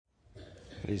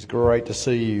It is great to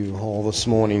see you all this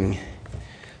morning.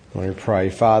 We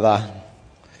pray, Father,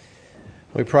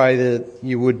 we pray that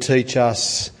you would teach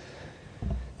us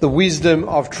the wisdom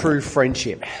of true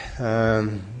friendship,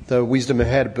 the wisdom of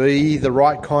how to be the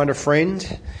right kind of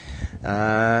friend,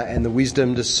 and the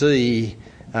wisdom to see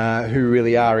who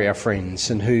really are our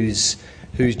friends and who's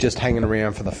just hanging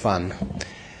around for the fun.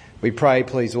 We pray,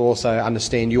 please also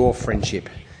understand your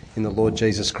friendship in the Lord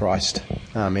Jesus Christ.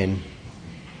 Amen.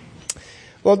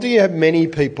 Well, do you have many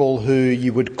people who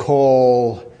you would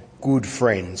call good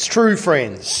friends, true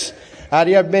friends? Do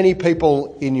you have many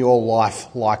people in your life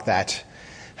like that?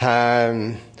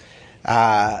 Even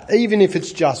if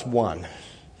it's just one,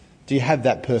 do you have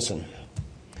that person?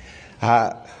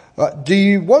 Do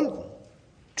you want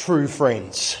true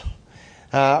friends?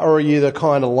 Or are you the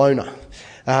kind of loner?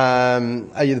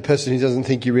 Are you the person who doesn't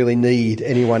think you really need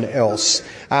anyone else?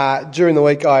 During the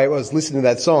week I was listening to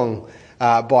that song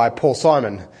by Paul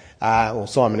Simon, or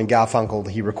Simon and Garfunkel.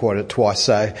 He recorded it twice.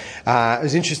 So it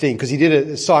was interesting because he did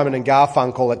it, Simon and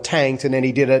Garfunkel, it tanked, and then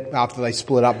he did it after they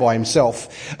split up by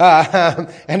himself.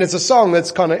 And it's a song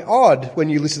that's kind of odd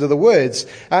when you listen to the words.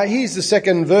 Here's the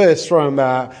second verse from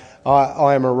I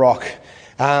Am a Rock.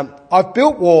 I've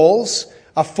built walls,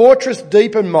 a fortress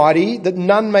deep and mighty that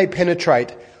none may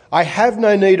penetrate. I have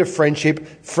no need of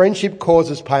friendship. Friendship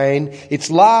causes pain.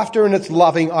 Its laughter and its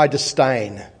loving I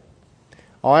disdain.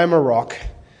 I am a rock.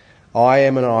 I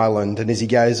am an island. And as he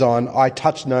goes on, I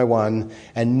touch no one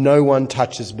and no one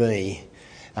touches me.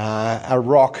 A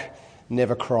rock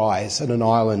never cries and an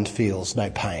island feels no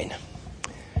pain.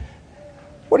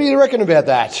 What do you reckon about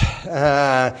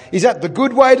that? Is that the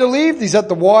good way to live? Is that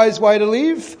the wise way to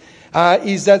live?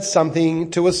 Is that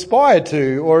something to aspire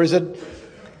to? Or is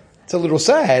it's a little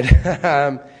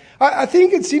sad? I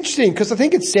think it's interesting because I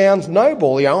think it sounds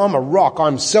noble. You know, I'm a rock.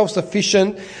 I'm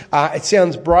self-sufficient. It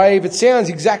sounds brave. It sounds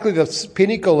exactly the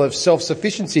pinnacle of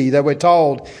self-sufficiency that we're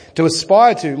told to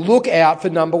aspire to. Look out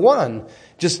for number one.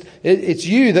 It's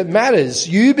you that matters.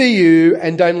 You be you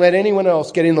and don't let anyone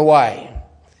else get in the way.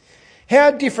 How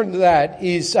different to that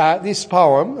is this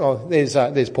poem. Oh,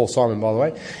 there's Paul Simon, by the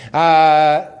way.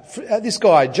 This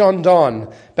guy, John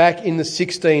Donne, back in the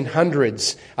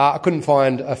 1600s. I couldn't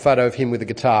find a photo of him with a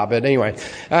guitar, but anyway.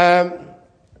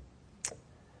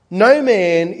 No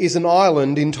man is an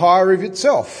island entire of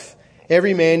itself.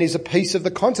 Every man is a piece of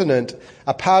the continent,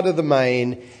 a part of the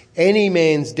main. Any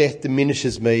man's death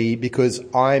diminishes me because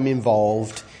I am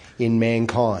involved in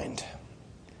mankind.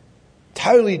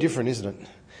 Totally different, isn't it?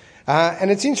 And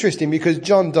it's interesting because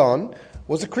John Donne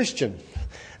was a Christian.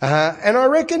 And I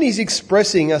reckon he's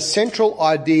expressing a central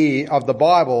idea of the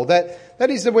Bible, that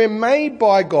is that we're made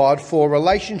by God for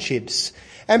relationships.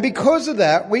 And because of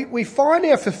that, we find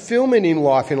our fulfillment in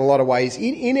life in a lot of ways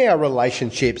in our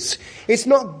relationships. It's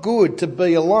not good to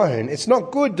be alone. It's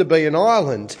not good to be an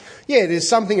island. Yeah, there's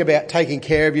something about taking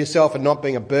care of yourself and not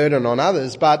being a burden on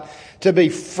others, but to be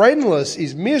friendless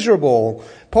is miserable.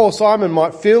 Paul Simon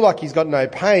might feel like he's got no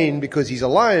pain because he's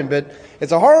alone, but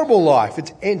it's a horrible life.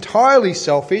 It's entirely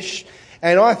selfish,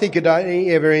 and I think it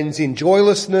only ever ends in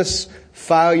joylessness,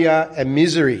 failure and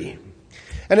misery.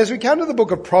 And as we come to the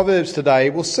book of Proverbs today,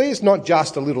 we'll see it's not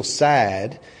just a little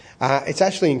sad, it's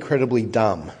actually incredibly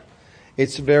dumb.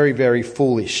 It's very, very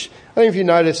foolish. I think if you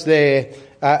notice there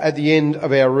at the end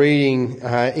of our reading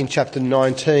in chapter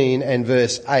 19 and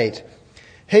verse 8,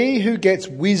 he who gets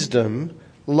wisdom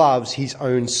loves his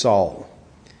own soul.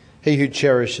 He who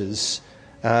cherishes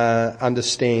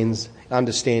understanding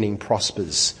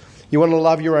prospers. You want to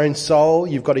love your own soul?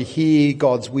 You've got to hear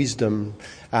God's wisdom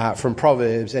from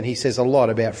Proverbs, and he says a lot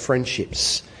about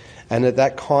friendships, and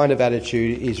that kind of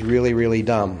attitude is really, really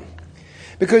dumb.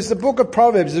 Because the book of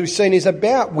Proverbs, as we've seen, is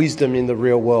about wisdom in the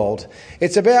real world.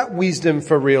 It's about wisdom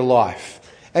for real life.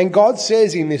 And God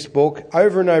says in this book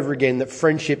over and over again that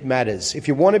friendship matters. If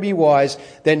you want to be wise,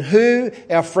 then who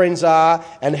our friends are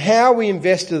and how we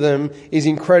invest in them is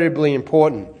incredibly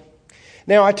important.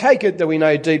 Now, I take it that we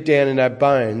know deep down in our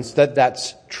bones that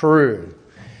that's true.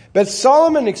 But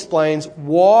Solomon explains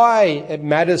why it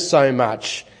matters so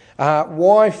much,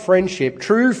 why friendship,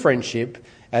 true friendship,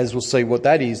 as we'll see what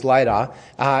that is later,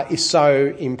 is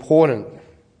so important.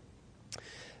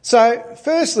 So,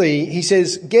 firstly, he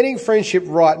says getting friendship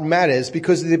right matters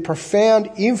because of the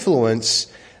profound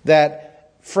influence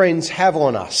that friends have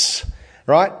on us,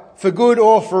 right? For good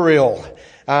or for ill.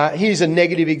 Here's a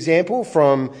negative example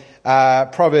from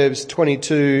Proverbs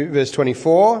 22 verse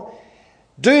 24.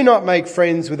 Do not make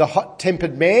friends with a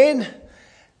hot-tempered man.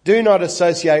 Do not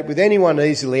associate with anyone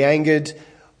easily angered,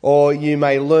 or you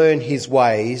may learn his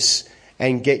ways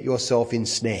and get yourself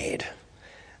ensnared.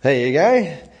 There you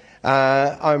go.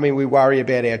 We worry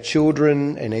about our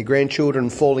children and our grandchildren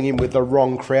falling in with the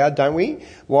wrong crowd, don't we?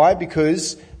 Why?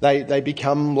 Because they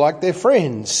become like their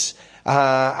friends.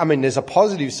 There's a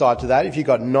positive side to that. If you've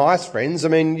got nice friends,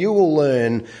 you will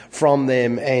learn from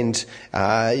them and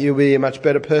you'll be a much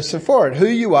better person for it. Who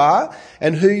you are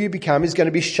and who you become is going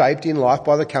to be shaped in life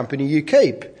by the company you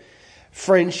keep.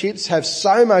 Friendships have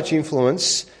so much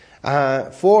influence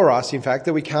for us, in fact,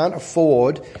 that we can't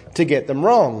afford to get them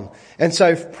wrong. And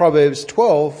so Proverbs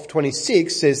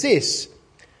 12:26 says this: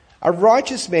 "A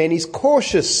righteous man is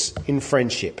cautious in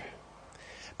friendship,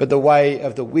 but the way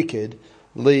of the wicked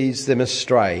leads them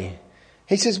astray."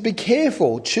 He says, be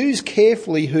careful, choose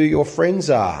carefully who your friends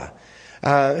are,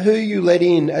 who you let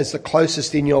in as the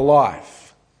closest in your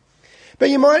life. But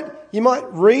you might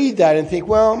read that and think,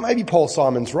 well, maybe Paul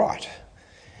Simon's right.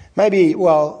 Maybe,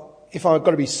 if I've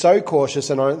got to be so cautious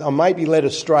and I may be led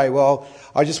astray,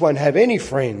 I just won't have any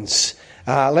friends.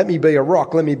 Let me be a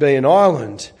rock, let me be an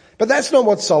island. But that's not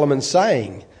what Solomon's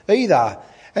saying either.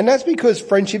 And that's because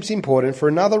friendship's important for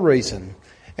another reason.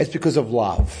 It's because of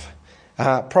love.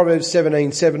 Proverbs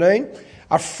 17:17,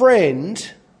 a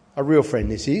friend, a real friend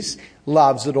this is,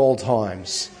 loves at all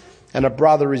times, and a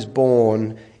brother is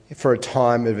born for a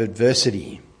time of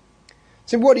adversity.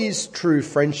 So what is true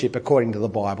friendship according to the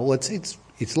Bible?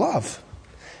 It's love,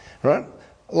 right?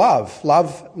 Love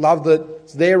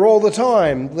that's there all the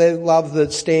time. Love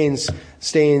that stands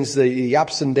the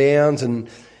ups and downs, and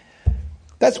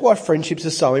that's why friendships are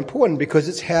so important, because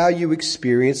it's how you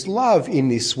experience love in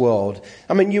this world.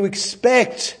 You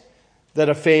expect that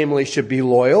a family should be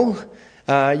loyal.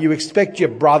 You expect your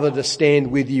brother to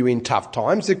stand with you in tough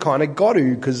times. They kind of got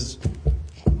to, because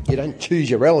you don't choose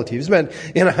your relatives, but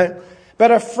But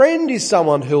a friend is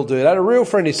someone who'll do that. A real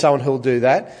friend is someone who'll do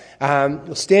that.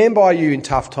 They'll stand by you in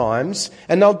tough times,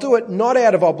 and they'll do it not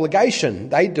out of obligation.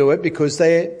 They do it because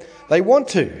they want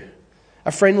to.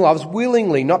 A friend loves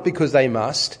willingly, not because they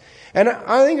must. And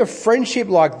I think a friendship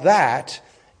like that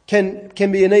can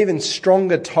be an even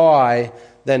stronger tie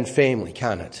than family,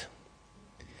 can't it?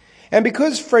 And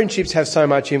because friendships have so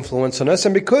much influence on us,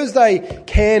 and because they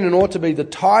can and ought to be the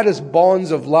tightest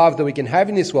bonds of love that we can have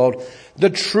in this world, the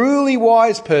truly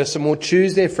wise person will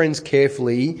choose their friends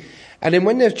carefully, and then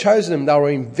when they've chosen them, they'll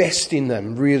invest in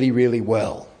them really, really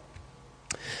well.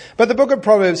 But the book of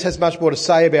Proverbs has much more to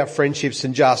say about friendships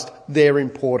than just they're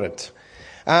important.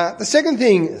 The second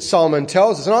thing Solomon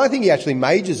tells us, and I think he actually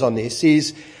majors on this,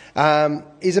 is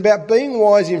about being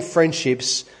wise in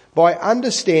friendships by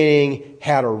understanding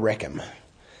how to wreck them.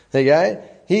 There you go.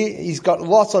 He's got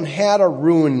lots on how to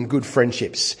ruin good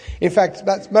friendships. In fact,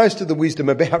 that's most of the wisdom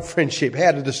about friendship,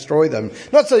 how to destroy them.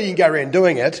 Not so you can go around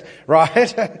doing it,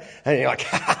 right? And you're like,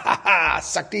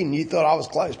 sucked in, you thought I was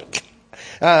close.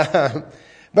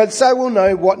 But so we'll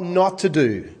know what not to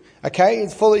do. Okay,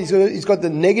 he's got the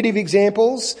negative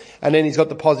examples, and then he's got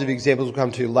the positive examples we'll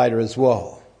come to later as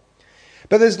well.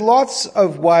 But there's lots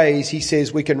of ways, he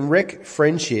says, we can wreck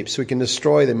friendships, we can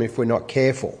destroy them if we're not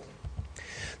careful.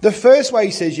 The first way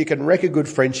he says you can wreck a good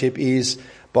friendship is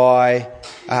by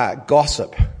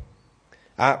gossip.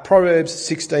 Proverbs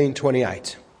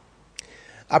 16:28.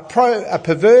 A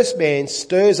perverse man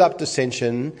stirs up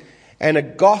dissension, and a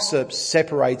gossip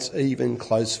separates even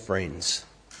close friends.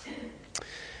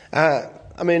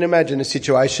 Imagine a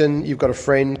situation, you've got a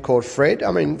friend called Fred.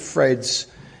 Fred's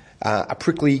a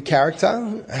prickly character,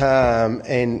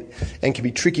 and can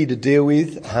be tricky to deal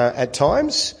with at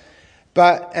times.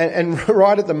 But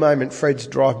right at the moment, Fred's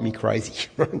driving me crazy.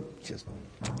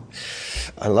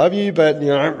 I love you, but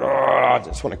I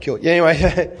just want to kill you.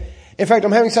 Anyway, in fact,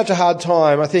 I'm having such a hard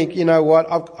time. I think,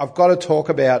 I've got to talk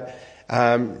about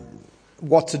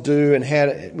what to do and how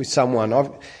to, with someone.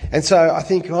 And so I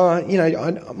think,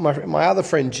 my other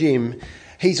friend Jim,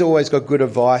 he's always got good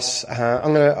advice.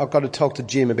 I've got to talk to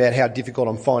Jim about how difficult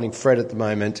I'm finding Fred at the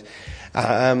moment.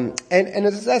 And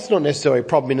that's not necessarily a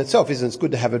problem in itself, is it? It's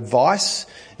good to have advice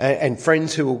and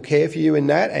friends who will care for you in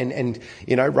that and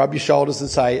rub your shoulders and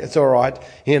say, it's all right,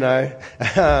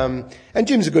 And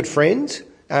Jim's a good friend,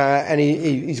 and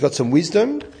he's got some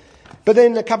wisdom. But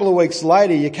then a couple of weeks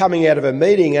later, you're coming out of a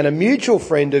meeting and a mutual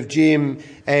friend of Jim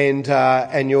and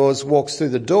yours walks through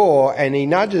the door and he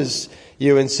nudges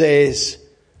you and says,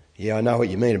 yeah, I know what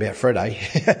you mean about Fred, eh?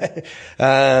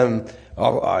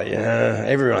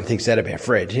 Everyone thinks that about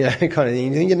Fred, kind of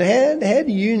thing. You're thinking, how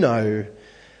do you know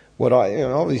what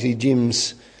obviously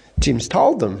Jim's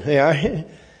told them,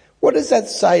 What does that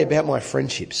say about my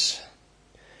friendships?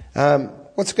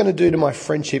 What's it going to do to my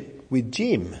friendship with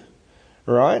Jim,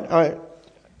 right?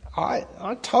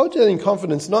 I told you in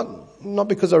confidence, not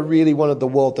because I really wanted the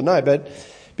world to know, but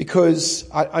because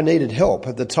I needed help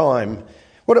at the time.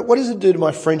 What does it do to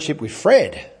my friendship with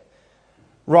Fred?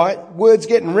 Right? Word's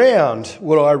getting round.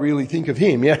 What do I really think of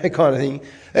him? Kind of thing.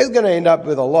 It's going to end up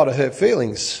with a lot of hurt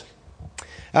feelings.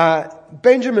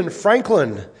 Benjamin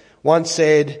Franklin once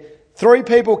said, 3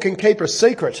 people can keep a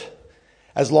secret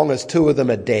as long as 2 of them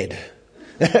are dead.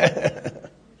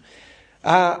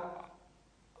 I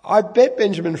bet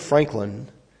Benjamin Franklin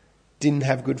didn't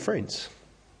have good friends.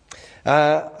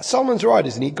 Solomon's right,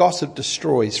 isn't he? Gossip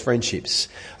destroys friendships.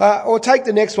 Or take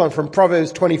the next one from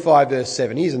Proverbs 25 verse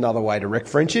 7. Here's another way to wreck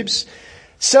friendships.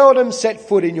 Seldom set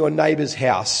foot in your neighbour's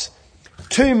house.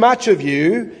 Too much of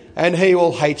you and he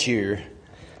will hate you.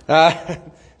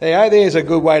 There's a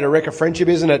good way to wreck a friendship,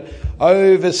 isn't it?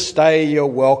 Overstay your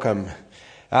welcome.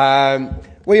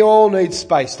 We all need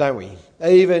space, don't we?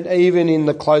 Even in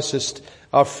the closest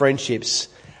of friendships.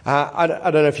 I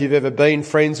don't know if you've ever been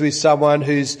friends with someone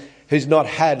who's not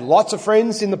had lots of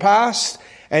friends in the past,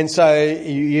 and so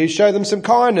you show them some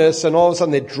kindness, and all of a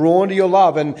sudden they're drawn to your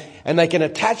love, and they can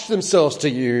attach themselves to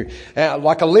you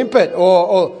like a limpet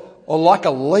or like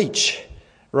a leech,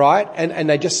 right? And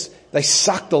they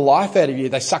suck the life out of you.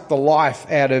 They suck the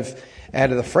life out of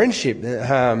the friendship.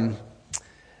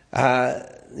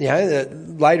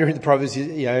 Later in the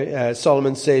Proverbs,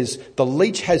 Solomon says, the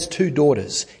leech has 2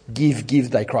 daughters. Give,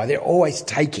 they cry. They're always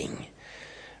taking,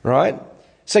 right?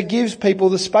 So give people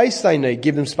the space they need.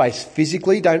 Give them space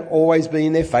physically. Don't always be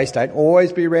in their face. Don't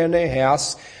always be around their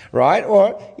house, right?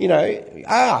 Or,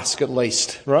 ask at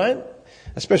least, right?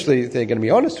 Especially if they're going to be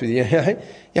honest with you.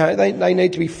 They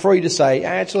need to be free to say,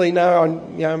 actually, no,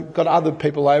 I've got other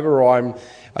people over, or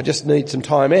I just need some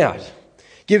time out.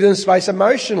 Give them space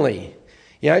emotionally.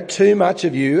 Too much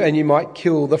of you and you might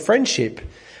kill the friendship.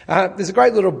 There's a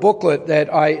great little booklet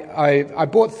that I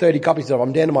bought 30 copies of.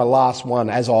 I'm down to my last one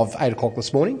as of 8 o'clock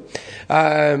this morning,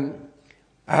 that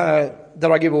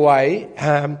I give away.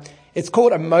 It's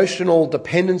called Emotional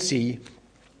Dependency.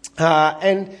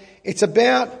 And it's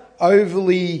about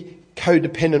overly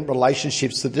codependent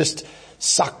relationships that just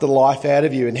suck the life out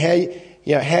of you, and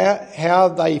how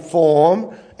they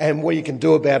form and what you can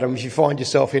do about them if you find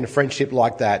yourself in a friendship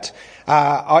like that.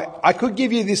 I could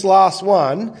give you this last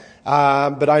one,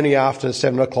 but only after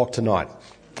 7 o'clock tonight.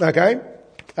 Okay?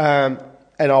 And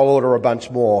I'll order a bunch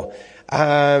more.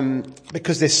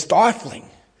 Because they're stifling.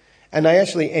 And they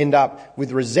actually end up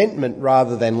with resentment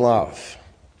rather than love.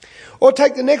 Or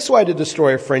take the next way to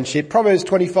destroy a friendship, Proverbs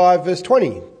 25 verse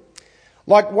 20.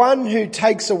 Like one who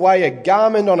takes away a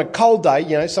garment on a cold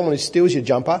day, someone who steals your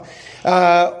jumper,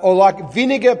 or like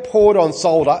vinegar poured on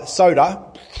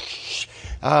soda,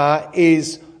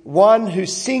 is one who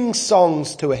sings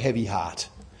songs to a heavy heart.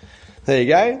 There you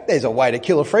go. There's a way to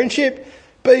kill a friendship.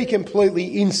 Be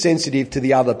completely insensitive to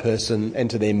the other person and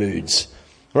to their moods.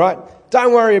 Right?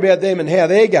 Don't worry about them and how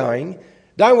they're going.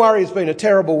 Don't worry it's been a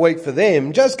terrible week for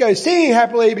them. Just go singing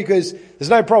happily because there's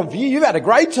no problem for you. You've had a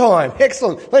great time.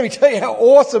 Excellent. Let me tell you how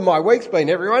awesome my week's been,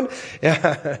 everyone.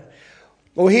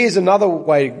 Well, here's another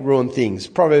way to ruin things.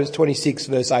 Proverbs 26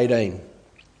 verse 18.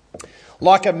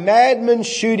 Like a madman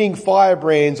shooting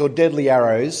firebrands or deadly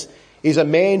arrows is a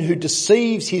man who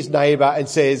deceives his neighbour and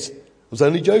says, I was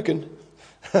only joking.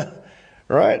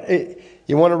 Right?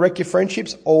 You want to wreck your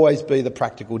friendships? Always be the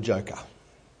practical joker.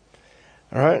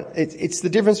 All right? It's the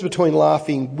difference between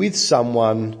laughing with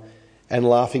someone and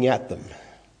laughing at them.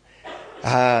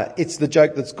 It's the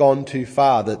joke that's gone too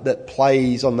far, that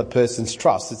plays on the person's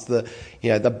trust. It's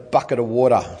the bucket of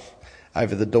water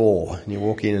over the door, and you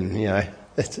walk in and,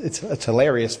 it's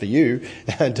hilarious for you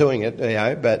doing it,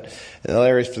 but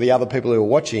hilarious for the other people who are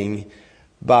watching.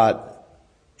 But,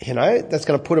 that's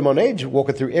going to put them on edge,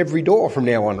 walking through every door from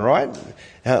now on, right?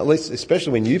 At least,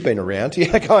 especially when you've been around,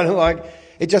 kind of like,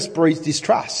 it just breeds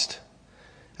distrust.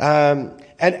 And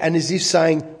as if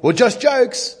saying, well, just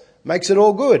jokes makes it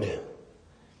all good.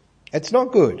 It's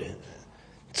not good.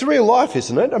 It's real life,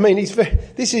 isn't it? I mean,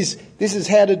 this is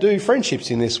how to do friendships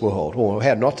in this world, or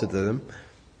how not to do them.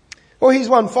 Well, here's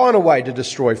one final way to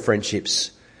destroy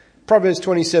friendships. Proverbs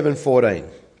 27:14.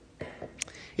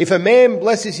 If a man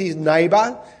blesses his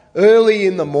neighbour early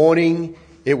in the morning,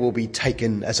 it will be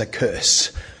taken as a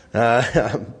curse.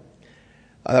 That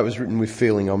was written with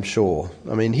feeling, I'm sure.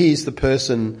 I mean, here's the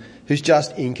person who's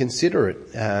just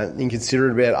inconsiderate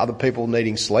about other people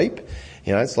needing sleep.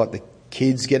 It's like the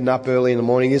kids getting up early in the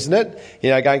morning, isn't it?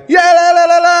 Going, yeah, la, la,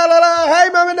 la, la, la, la, hey,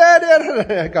 mum and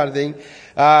dad, kind of thing.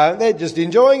 They're just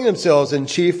enjoying themselves and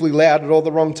cheerfully loud at all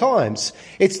the wrong times.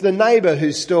 It's the neighbour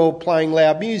who's still playing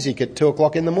loud music at 2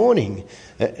 o'clock in the morning.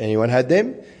 Anyone had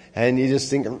them? And you just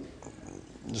think,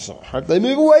 just hope they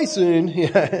move away soon.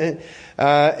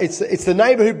 It's the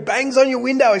neighbour who bangs on your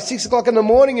window at 6 o'clock in the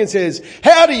morning and says,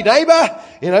 "Howdy,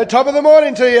 neighbour," top of the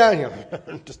morning to you.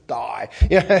 Just die.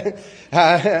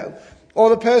 Or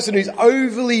the person who's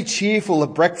overly cheerful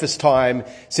at breakfast time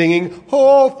singing,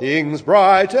 "All things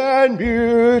bright and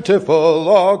beautiful,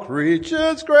 all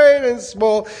creatures great and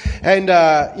small." And,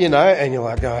 and you're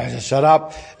like, "Oh, just shut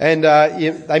up." And,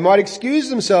 they might excuse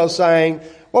themselves saying,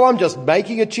 "Well, I'm just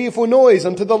making a cheerful noise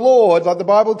unto the Lord like the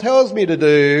Bible tells me to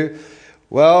do."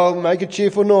 Well, make a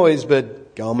cheerful noise,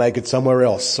 but go and make it somewhere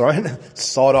else, right?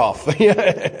 Sod off.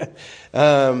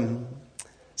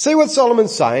 See what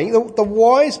Solomon's saying? The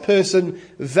wise person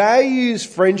values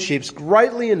friendships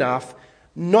greatly enough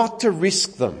not to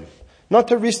risk them. Not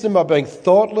to risk them by being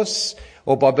thoughtless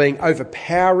or by being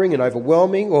overpowering and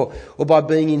overwhelming or by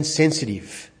being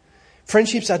insensitive.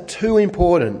 Friendships are too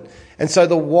important, and so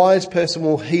the wise person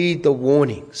will heed the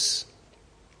warnings.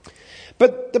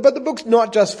 But the book's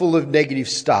not just full of negative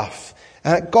stuff.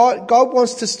 God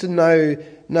wants us to know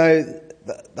the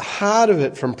heart of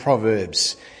it from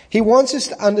Proverbs. He wants us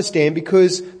to understand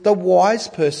because the wise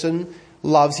person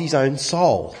loves his own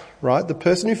soul, right? The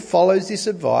person who follows this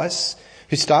advice,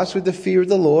 who starts with the fear of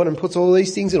the Lord and puts all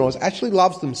these things in order, actually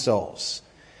loves themselves.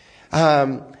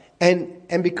 And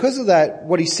because of that,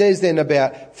 what he says then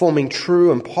about forming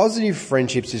true and positive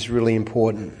friendships is really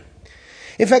important.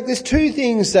 In fact, there's two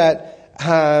things that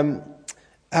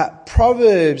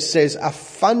Proverbs says are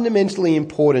fundamentally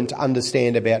important to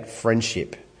understand about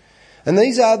friendship. And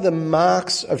these are the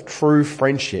marks of true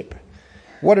friendship,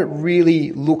 what it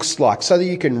really looks like, so that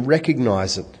you can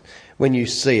recognise it when you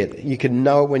see it. You can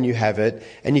know it when you have it,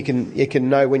 and you can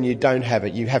know when you don't have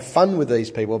it. You have fun with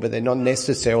these people, but they're not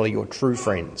necessarily your true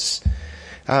friends.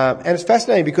 And it's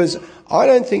fascinating because I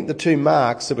don't think the two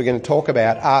marks that we're going to talk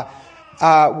about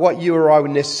are what you or I would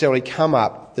necessarily come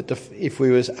up that if we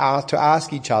was asked to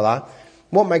ask each other,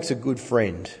 what makes a good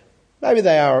friend? Maybe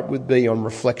would be on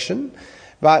reflection.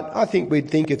 But I think we'd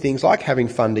think of things like having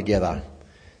fun together,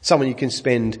 someone you can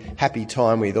spend happy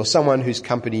time with, or someone whose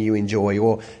company you enjoy,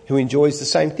 or who enjoys the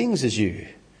same things as you,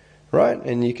 right?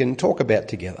 And you can talk about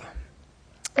together.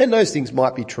 And those things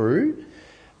might be true,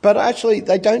 but actually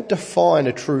they don't define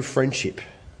a true friendship.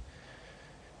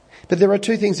 But there are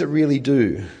two things that really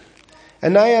do.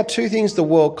 And they are two things the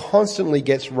world constantly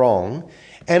gets wrong,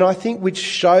 and I think which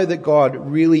show that God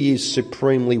really is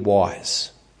supremely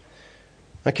wise.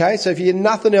 Okay, so if you get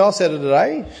nothing else out of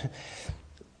today,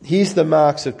 here's the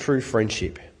marks of true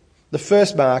friendship. The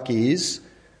first mark is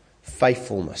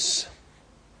faithfulness.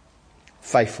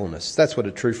 Faithfulness. That's what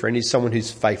a true friend is, someone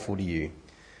who's faithful to you.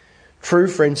 True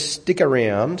friends stick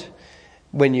around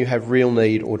when you have real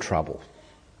need or trouble.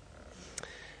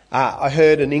 I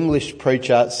heard an English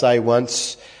preacher say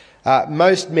once,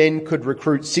 most men could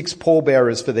recruit 6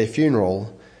 pallbearers for their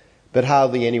funeral, but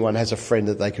hardly anyone has a friend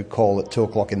that they could call at 2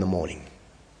 o'clock in the morning.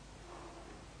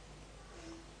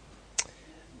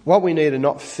 What we need are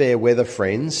not fair weather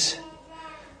friends.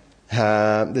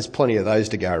 There's plenty of those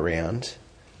to go around,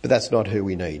 but that's not who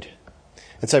we need.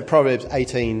 And so Proverbs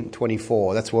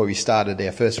 18:24, that's where we started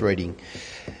our first reading.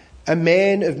 A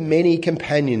man of many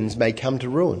companions may come to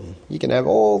ruin. You can have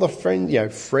all the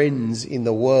friends in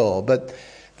the world, but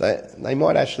they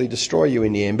might actually destroy you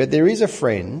in the end. But there is a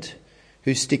friend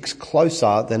who sticks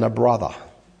closer than a brother.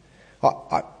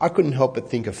 I couldn't help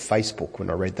but think of Facebook when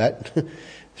I read that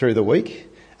through the week.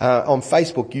 On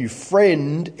Facebook, you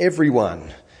friend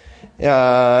everyone.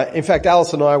 In fact,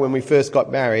 Alice and I, when we first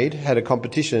got married, had a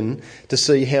competition to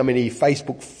see how many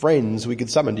Facebook friends we could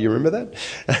summon. Do you remember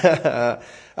that?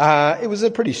 It was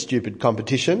a pretty stupid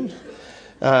competition,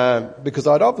 because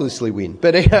I'd obviously win.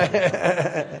 But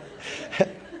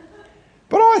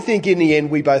I think in the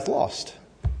end we both lost.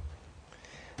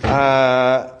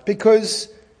 Because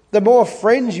the more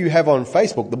friends you have on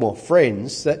Facebook, the more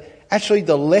friends that actually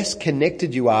the less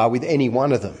connected you are with any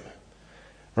one of them,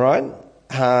 right?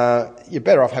 You're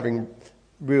better off having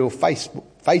real face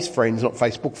friends, not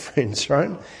Facebook friends,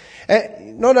 right?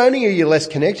 And not only are you less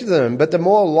connected to them, but the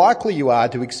more likely you are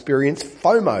to experience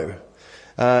FOMO.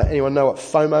 Anyone know what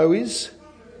FOMO is?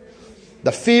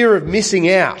 The fear of missing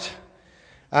out.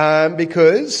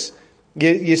 Because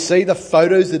you see the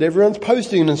photos that everyone's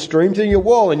posting and streamed to your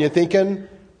wall and you're thinking,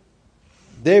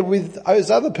 they're with those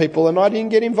other people and I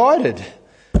didn't get invited.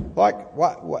 Like,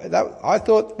 what I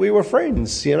thought we were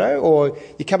friends, or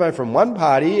you come home from one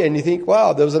party and you think,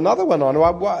 wow, there was another one on.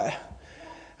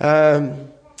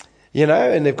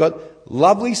 And they've got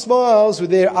lovely smiles with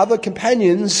their other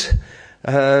companions.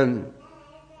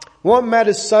 What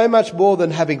matters so much more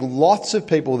than having lots of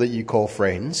people that you call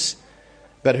friends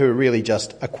but who are really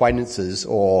just acquaintances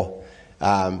or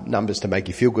numbers to make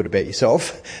you feel good about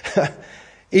yourself,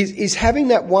 is having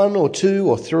that one or two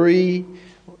or three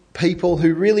people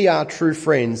who really are true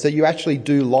friends that you actually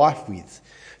do life with,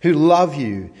 who love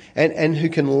you and who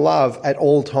can love at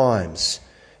all times,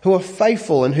 who are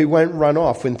faithful and who won't run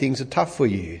off when things are tough for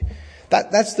you.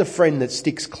 That's the friend that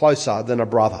sticks closer than a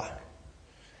brother.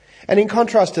 And in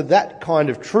contrast to that kind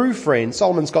of true friend,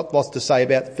 Solomon's got lots to say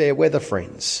about fair weather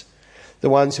friends, the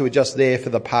ones who are just there for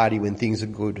the party when things are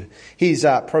good. Here's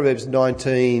Proverbs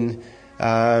 19,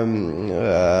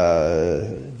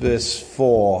 verse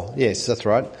 4. Yes, that's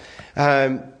right.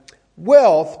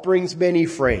 Wealth brings many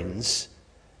friends,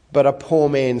 but a poor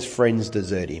man's friends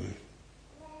desert him.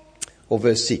 Or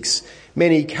verse 6.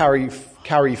 Many carry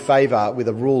favour with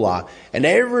a ruler, and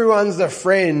everyone's the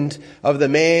friend of the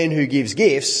man who gives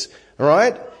gifts, all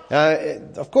right?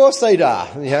 Of course they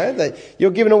do.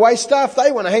 You're giving away stuff,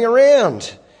 they want to hang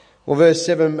around. Well, verse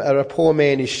 7, a poor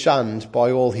man is shunned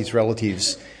by all his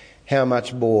relatives. How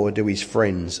much more do his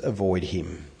friends avoid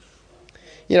him?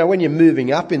 When you're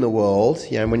moving up in the world,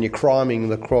 when you're climbing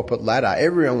the corporate ladder,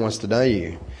 everyone wants to know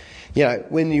you.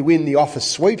 When you win the office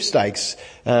sweepstakes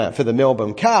for the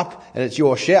Melbourne Cup and it's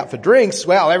your shout for drinks,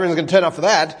 well, everyone's going to turn up for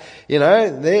that.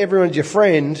 Everyone's your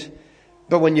friend.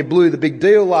 But when you blew the big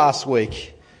deal last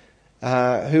week,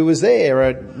 who was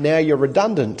there? Now you're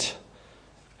redundant.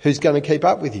 Who's going to keep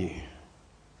up with you?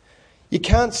 You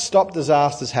can't stop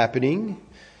disasters happening,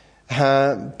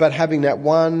 but having that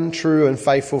one true and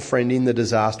faithful friend in the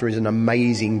disaster is an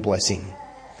amazing blessing.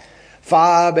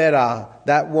 Far better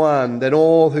that one than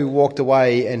all who walked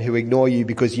away and who ignore you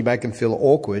because you make them feel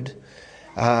awkward,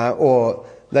 or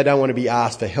they don't want to be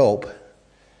asked for help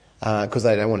because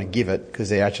they don't want to give it because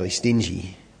they're actually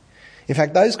stingy. In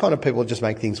fact, those kind of people just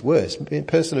make things worse. A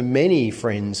person of many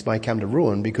friends may come to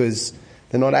ruin because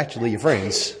they're not actually your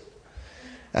friends.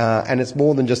 And it's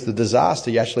more than just the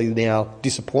disaster. You're actually now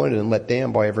disappointed and let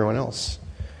down by everyone else.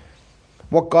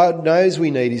 What God knows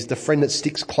we need is the friend that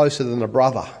sticks closer than a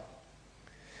brother.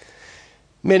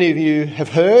 Many of you have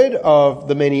heard of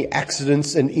the many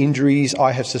accidents and injuries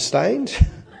I have sustained,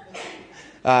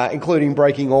 including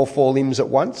breaking all 4 limbs at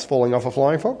once, falling off a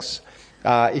flying fox.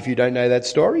 If you don't know that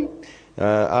story,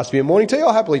 ask me a morning tea,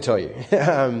 I'll happily tell you.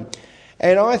 And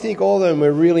I think all of them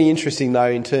were really interesting, though,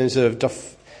 in terms of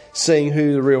seeing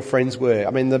who the real friends were.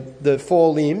 I mean, the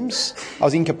 4 limbs, I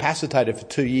was incapacitated for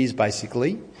 2 years,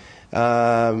 basically,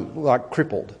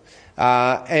 crippled.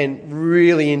 And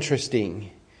really interesting,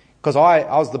 because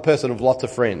I was the person of lots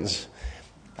of friends,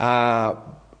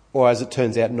 or as it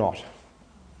turns out, not.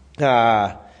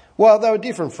 Well, they were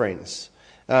different friends.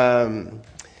 And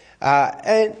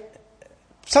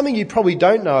something you probably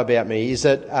don't know about me is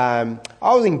that I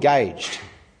was engaged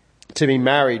to be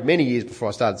married many years before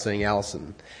I started seeing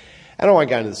Alison. And I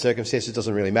won't go into the circumstances, it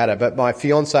doesn't really matter, but my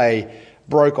fiancé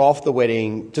broke off the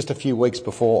wedding just a few weeks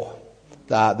before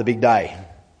the big day.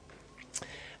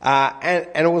 And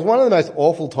it was one of the most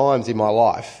awful times in my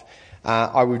life.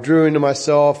 I withdrew into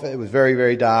myself. It was very,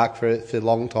 very dark for a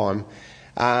long time.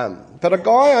 But a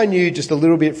guy I knew just a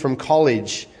little bit from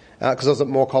college, because I was at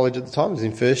Moore College at the time, I was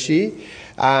in first year,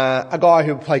 a guy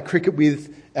who played cricket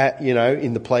with,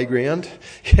 in the playground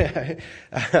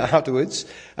afterwards.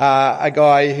 A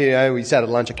guy who, we sat at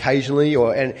lunch occasionally,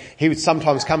 and he would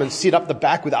sometimes come and sit up the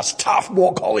back with us tough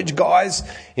Moore College guys,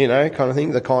 kind of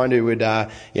thing. The kind who would,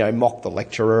 mock the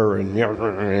lecturer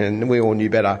and we all knew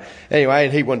better. Anyway,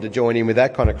 and he wanted to join in with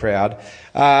that kind of crowd.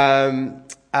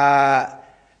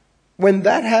 When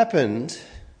that happened,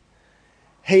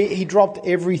 he dropped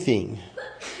everything.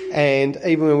 And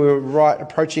even when we were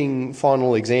approaching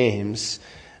final exams,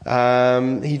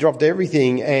 he dropped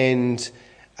everything and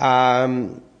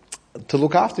to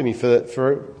look after me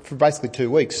for basically 2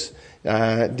 weeks.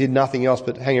 Did nothing else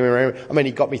but hang around. I mean,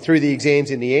 he got me through the exams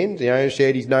in the end,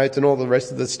 shared his notes and all the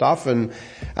rest of the stuff. And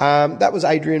that was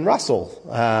Adrian Russell.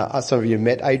 Some of you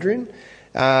met Adrian.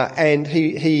 And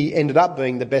he ended up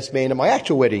being the best man at my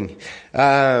actual wedding.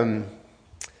 And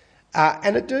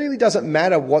it really doesn't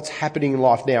matter what's happening in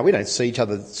life now. We don't see each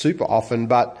other super often,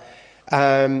 but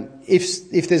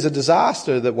if there's a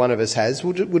disaster that one of us has,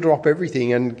 we'll drop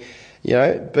everything and,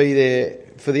 be there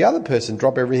for the other person,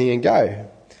 drop everything and go.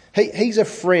 He's a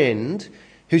friend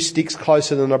who sticks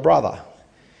closer than a brother.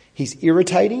 He's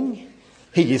irritating,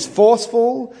 he is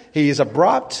forceful, he is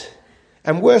abrupt,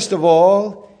 and worst of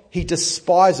all, he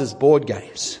despises board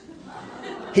games.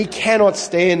 He cannot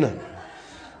stand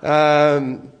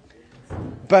them.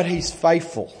 But he's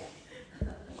faithful.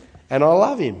 And I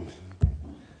love him.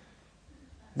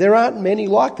 There aren't many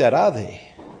like that, are there?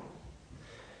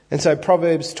 And so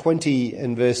Proverbs 20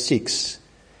 and verse 6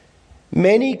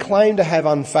 Many claim to have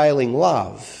unfailing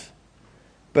love,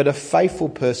 but a faithful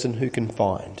person who can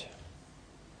find.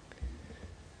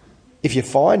 If you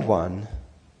find one,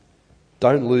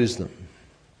 don't lose them.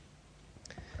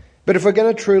 But if we're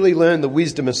going to truly learn the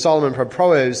wisdom of Solomon from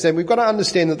Proverbs, then we've got to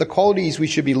understand that the qualities we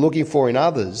should be looking for in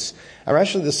others are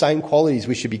actually the same qualities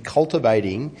we should be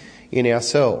cultivating in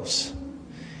ourselves.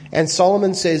 And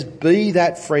Solomon says, be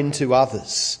that friend to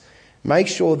others. Make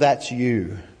sure that's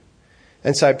you.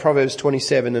 And so Proverbs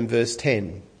 27 and verse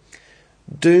 10,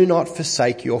 do not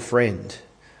forsake your friend,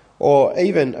 or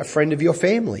even a friend of your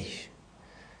family.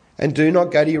 And do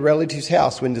not go to your relative's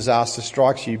house when disaster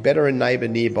strikes you. Better a neighbour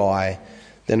nearby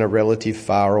than a relative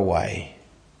far away.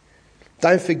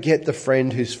 Don't forget the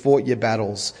friend who's fought your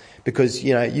battles because,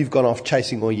 you've gone off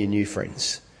chasing all your new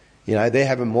friends. They're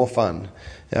having more fun.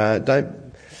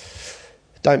 Don't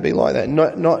be like that.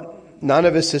 None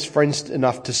of us has friends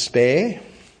enough to spare.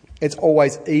 It's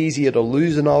always easier to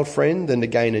lose an old friend than to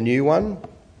gain a new one.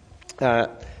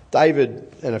 David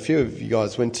and a few of you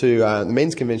guys went to the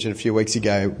men's convention a few weeks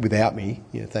ago without me.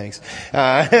 Yeah, thanks.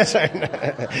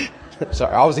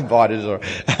 Sorry, I was invited.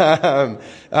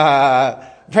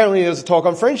 Apparently there was a talk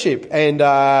on friendship, and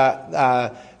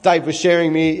Dave was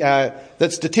sharing me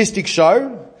that statistics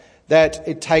show that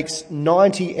it takes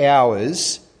 90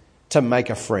 hours to make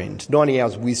a friend. 90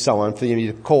 hours with someone for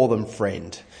you to call them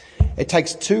friend. It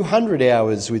takes 200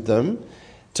 hours with them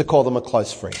to call them a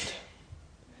close friend.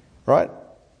 Right?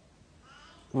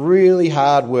 Really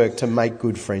hard work to make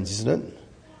good friends, isn't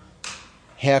it?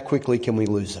 How quickly can we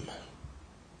lose them?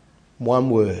 One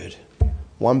word,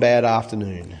 one bad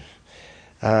afternoon.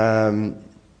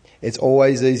 It's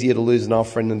always easier to lose an old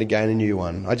friend than to gain a new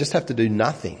one. I just have to do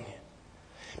nothing.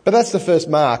 But that's the first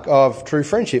mark of true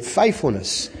friendship,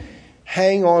 faithfulness.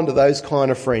 Hang on to those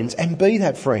kind of friends and be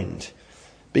that friend.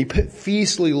 Be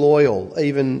fiercely loyal,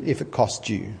 even if it costs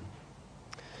you.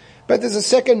 But there's a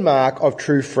second mark of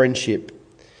true friendship.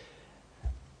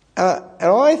 And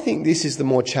I think this is the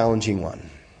more challenging one.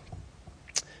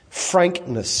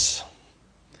 Frankness.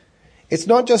 It's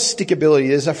not just stickability.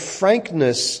 There's a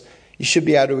frankness you should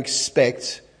be able to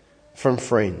expect from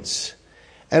friends.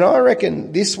 And I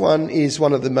reckon this one is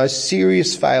one of the most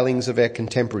serious failings of our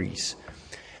contemporaries.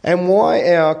 And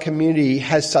why our community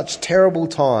has such terrible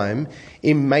time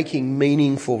in making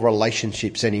meaningful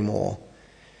relationships anymore.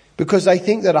 Because they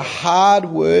think that a hard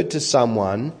word to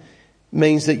someone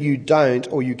means that you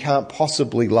don't or you can't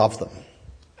possibly love them.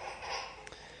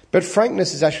 But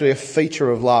frankness is actually a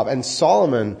feature of love, and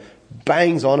Solomon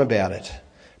bangs on about it.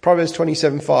 Proverbs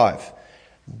 27:5.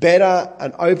 Better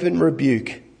an open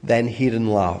rebuke than hidden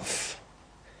love.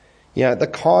 The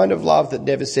kind of love that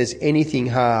never says anything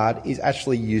hard is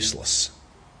actually useless.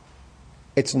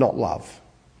 It's not love.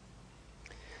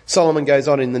 Solomon goes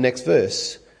on in the next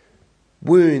verse.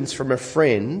 Wounds from a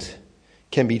friend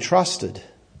can be trusted,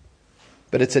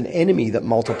 but it's an enemy that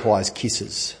multiplies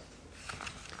kisses.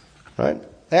 Right?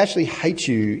 They actually hate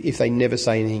you if they never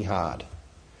say anything hard.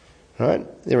 Right?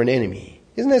 They're an enemy.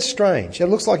 Isn't that strange? It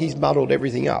looks like he's muddled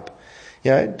everything up.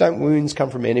 Don't wounds come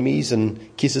from enemies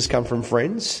and kisses come from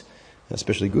friends?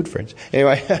 Especially good friends.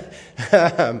 Anyway,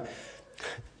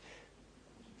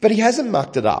 but he hasn't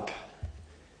mucked it up.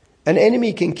 An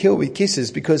enemy can kill with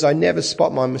kisses because I never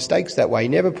spot my mistakes that way. He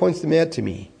never points them out to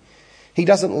me. He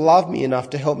doesn't love me enough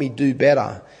to help me do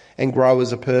better and grow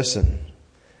as a person.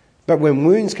 But when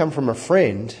wounds come from a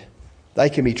friend, they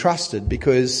can be trusted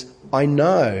because I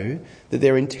know that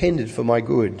they're intended for my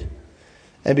good.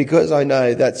 And because I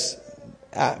know that's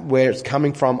where it's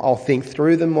coming from, I'll think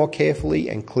through them more carefully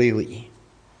and clearly.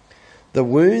 The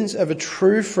wounds of a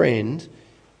true friend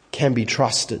can be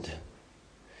trusted.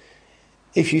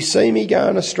 If you see me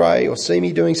going astray or see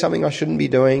me doing something I shouldn't be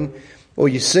doing, or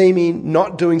you see me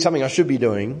not doing something I should be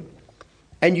doing,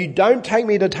 and you don't take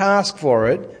me to task for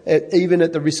it, even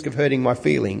at the risk of hurting my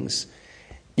feelings,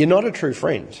 you're not a true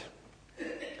friend.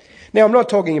 Now, I'm not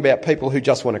talking about people who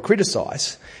just want to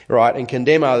criticise, right, and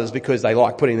condemn others because they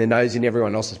like putting their nose in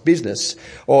everyone else's business,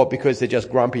 or because they're just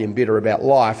grumpy and bitter about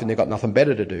life and they've got nothing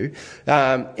better to do.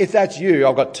 If that's you,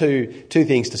 I've got two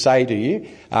things to say to you.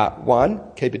 One,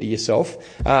 keep it to yourself.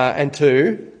 And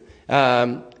two,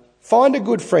 find a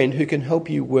good friend who can help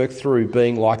you work through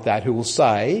being like that, who will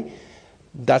say,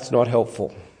 that's not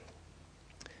helpful.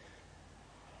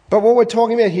 But what we're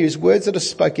talking about here is words that are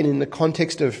spoken in the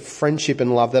context of friendship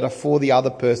and love that are for the other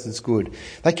person's good.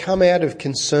 They come out of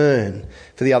concern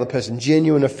for the other person,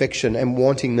 genuine affection and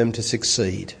wanting them to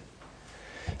succeed.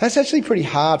 That's actually pretty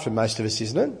hard for most of us,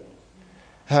 isn't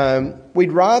it?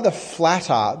 We'd rather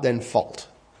flatter than fault.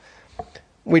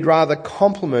 We'd rather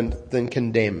compliment than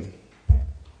condemn.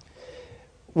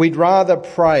 We'd rather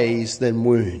praise than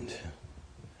wound.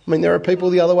 I mean, there are people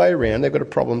the other way around. They've got a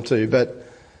problem too. But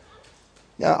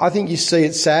I think you see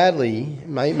it sadly,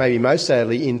 maybe most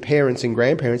sadly, in parents and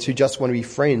grandparents who just want to be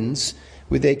friends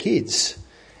with their kids.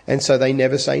 And so they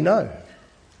never say no.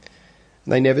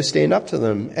 They never stand up to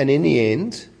them. And in the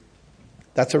end,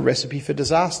 that's a recipe for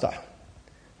disaster,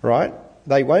 right?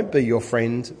 They won't be your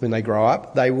friend when they grow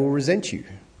up. They will resent you.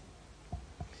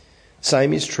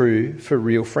 Same is true for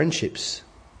real friendships.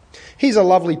 Here's a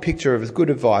lovely picture of good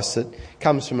advice that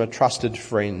comes from a trusted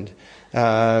friend.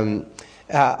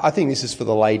 I think this is for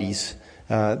the ladies,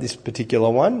 this particular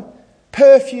one.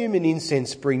 Perfume and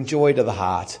incense bring joy to the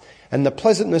heart, and the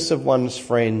pleasantness of one's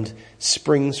friend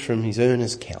springs from his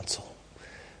earnest counsel.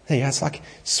 There you go, it's like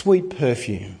sweet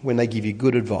perfume when they give you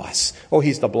good advice. Or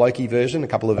here's the blokey version, a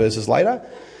couple of verses later.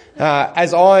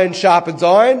 As iron sharpens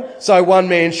iron, so one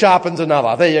man sharpens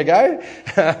another. There you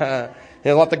go.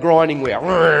 Like the grinding wheel.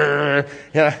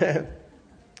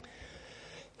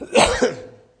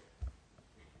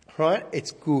 Right?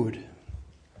 It's good.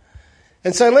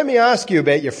 And so let me ask you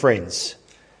about your friends.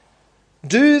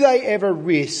 Do they ever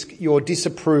risk your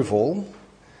disapproval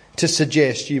to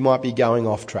suggest you might be going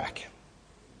off track?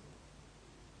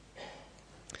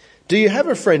 Do you have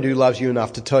a friend who loves you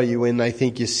enough to tell you when they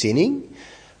think you're sinning,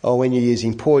 or when you're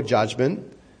using poor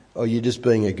judgment, or you're just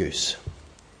being a goose?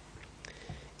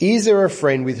 Is there a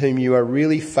friend with whom you are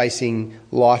really facing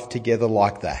life together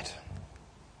like that?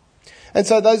 And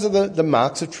so those are the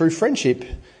marks of true friendship,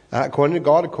 according to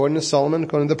God, according to Solomon,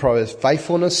 according to the Proverbs: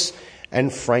 faithfulness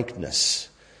and frankness.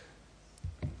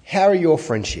 How are your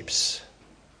friendships?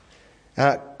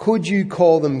 Could you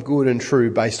call them good and true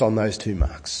based on those two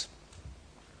marks?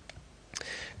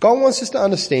 God wants us to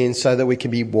understand so that we can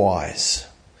be wise.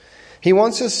 He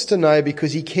wants us to know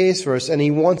because he cares for us and he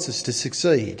wants us to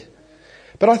succeed.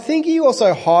 But I think he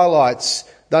also highlights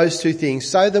those two things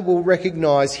so that we'll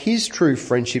recognise his true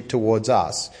friendship towards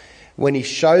us when he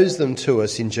shows them to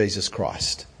us in Jesus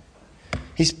Christ.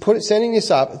 He's setting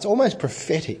this up, it's almost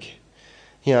prophetic,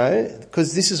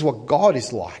 because this is what God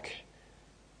is like.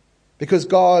 Because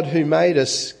God, who made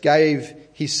us, gave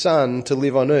his son to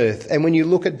live on earth. And when you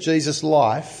look at Jesus'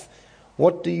 life,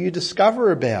 what do you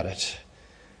discover about it?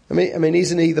 I mean,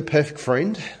 isn't he the perfect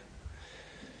friend?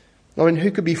 I mean,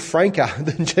 who could be franker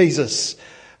than Jesus,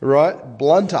 right?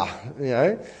 Blunter,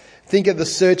 Think of the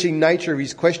searching nature of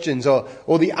his questions or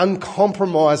the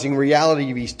uncompromising reality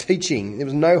of his teaching. There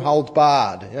was no holds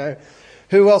barred,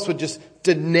 Who else would just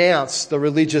denounce the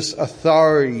religious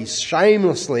authorities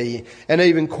shamelessly and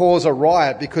even cause a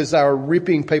riot because they were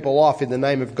ripping people off in the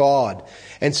name of God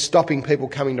and stopping people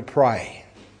coming to pray?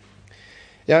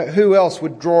 Who else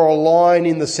would draw a line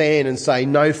in the sand and say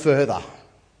no further?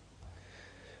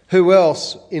 Who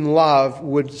else in love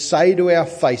would say to our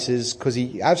faces, because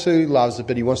he absolutely loves it,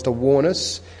 but he wants to warn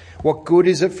us, what good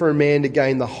is it for a man to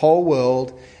gain the whole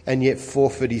world and yet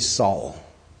forfeit his soul?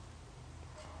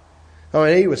 I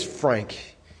mean, he was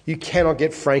frank. You cannot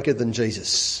get franker than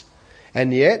Jesus.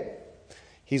 And yet,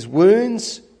 his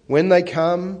wounds, when they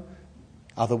come,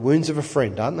 are the wounds of a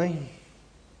friend, aren't they?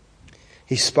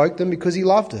 He spoke them because he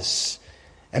loved us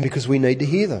and because we need to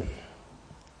hear them.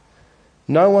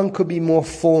 No one could be more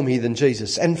for me than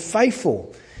Jesus, and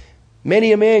faithful.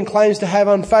 Many a man claims to have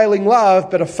unfailing love,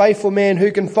 but a faithful man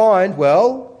who can find?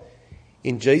 Well,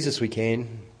 in Jesus we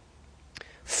can.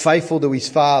 Faithful to his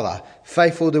Father,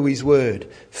 faithful to his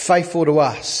word, faithful to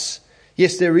us.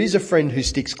 Yes, there is a friend who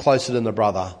sticks closer than a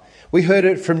brother. We heard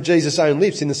it from Jesus' own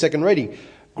lips in the second reading.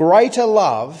 Greater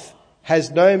love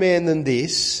has no man than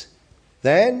this,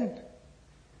 than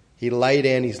he lay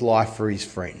down his life for his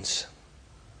friends.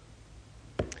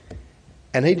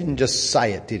 And he didn't just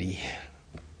say it, did he?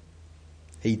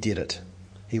 He did it.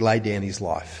 He laid down his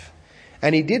life.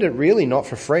 And he did it really not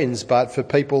for friends, but for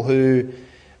people who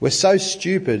were so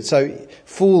stupid, so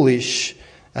foolish,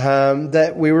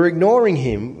 that we were ignoring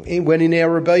him. When in our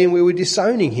rebellion we were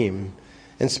disowning him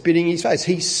and spitting in his face.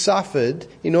 He suffered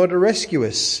in order to rescue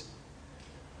us.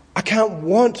 I can't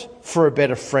want for a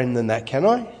better friend than that, can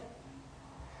I?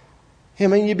 I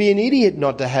mean, you'd be an idiot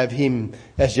not to have him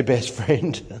as your best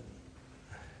friend.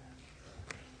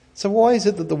 So why is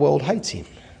it that the world hates him?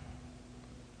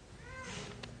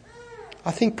 I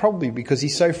think probably because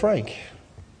he's so frank.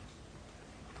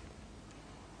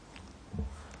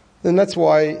 And that's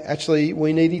why actually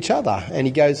we need each other. And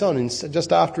he goes on, and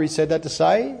just after he said that, to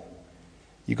say,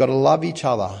 you've got to love each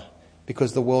other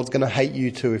because the world's going to hate you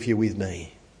too if you're with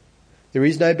me. There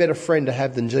is no better friend to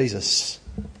have than Jesus.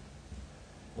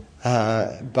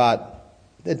 But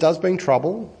it does bring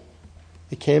trouble.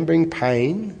 It can bring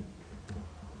pain.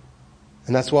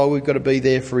 And that's why we've got to be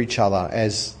there for each other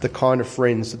as the kind of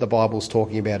friends that the Bible's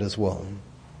talking about as well.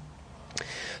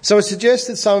 So it suggests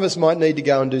that some of us might need to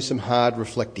go and do some hard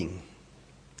reflecting.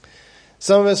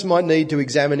 Some of us might need to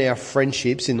examine our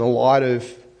friendships in the light of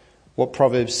what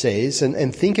Proverbs says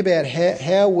and think about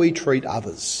how we treat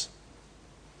others.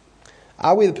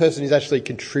 Are we the person who's actually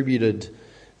contributed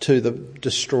to the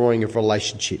destroying of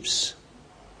relationships?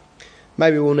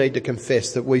 Maybe we'll need to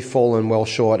confess that we've fallen well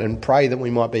short and pray that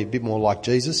we might be a bit more like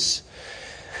Jesus.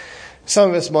 Some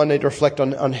of us might need to reflect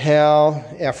on how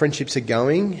our friendships are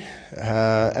going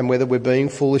and whether we're being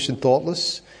foolish and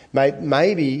thoughtless.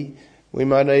 Maybe we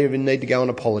might even need to go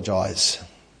and apologise.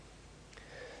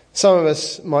 Some of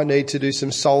us might need to do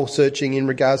some soul searching in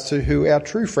regards to who our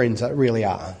true friends really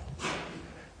are.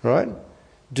 Right?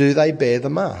 Do they bear the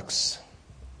marks?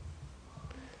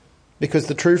 Because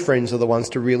the true friends are the ones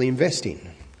to really invest in.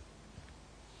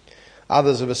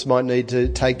 Others of us might need to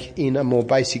take in a more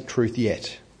basic truth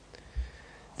yet.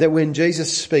 That when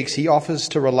Jesus speaks, he offers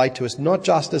to relate to us not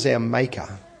just as our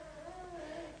maker,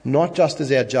 not just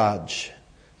as our judge,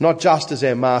 not just as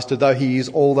our master, though he is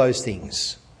all those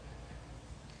things,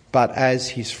 but as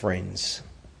his friends.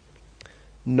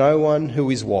 No one who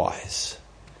is wise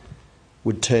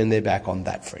would turn their back on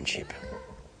that friendship.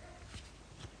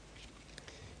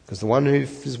 Because the one who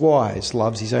is wise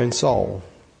loves his own soul,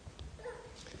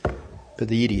 but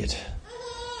the idiot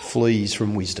flees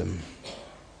from wisdom.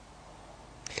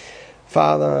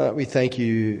 Father, we thank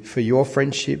you for your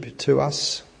friendship to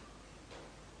us.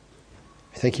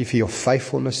 Thank you for your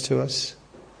faithfulness to us.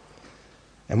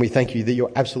 And we thank you that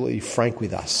you're absolutely frank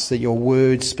with us, that your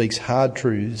word speaks hard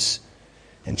truths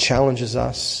and challenges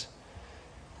us.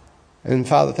 And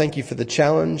Father, thank you for the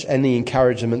challenge and the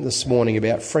encouragement this morning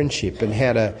about friendship and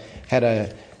how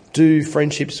to do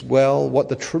friendships well, what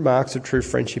the true marks of true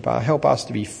friendship are. Help us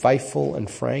to be faithful and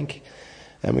frank.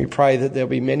 And we pray that there'll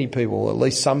be many people, at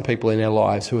least some people in our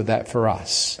lives, who are that for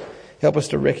us. Help us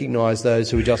to recognise those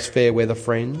who are just fair weather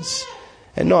friends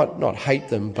and not hate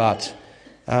them, but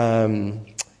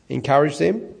encourage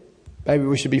them. Maybe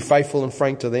we should be faithful and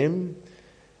frank to them.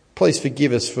 Please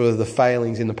forgive us for the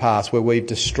failings in the past where we've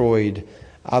destroyed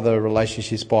other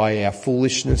relationships by our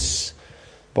foolishness,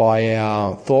 by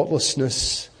our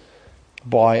thoughtlessness,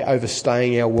 by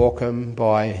overstaying our welcome,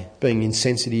 by being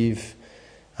insensitive,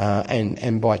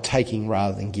 and by taking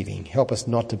rather than giving. Help us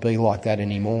not to be like that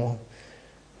anymore.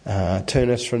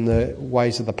 Turn us from the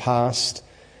ways of the past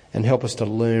and help us to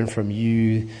learn from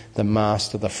you, the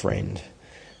master, the friend,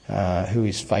 who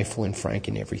is faithful and frank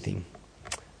in everything.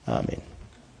 Amen.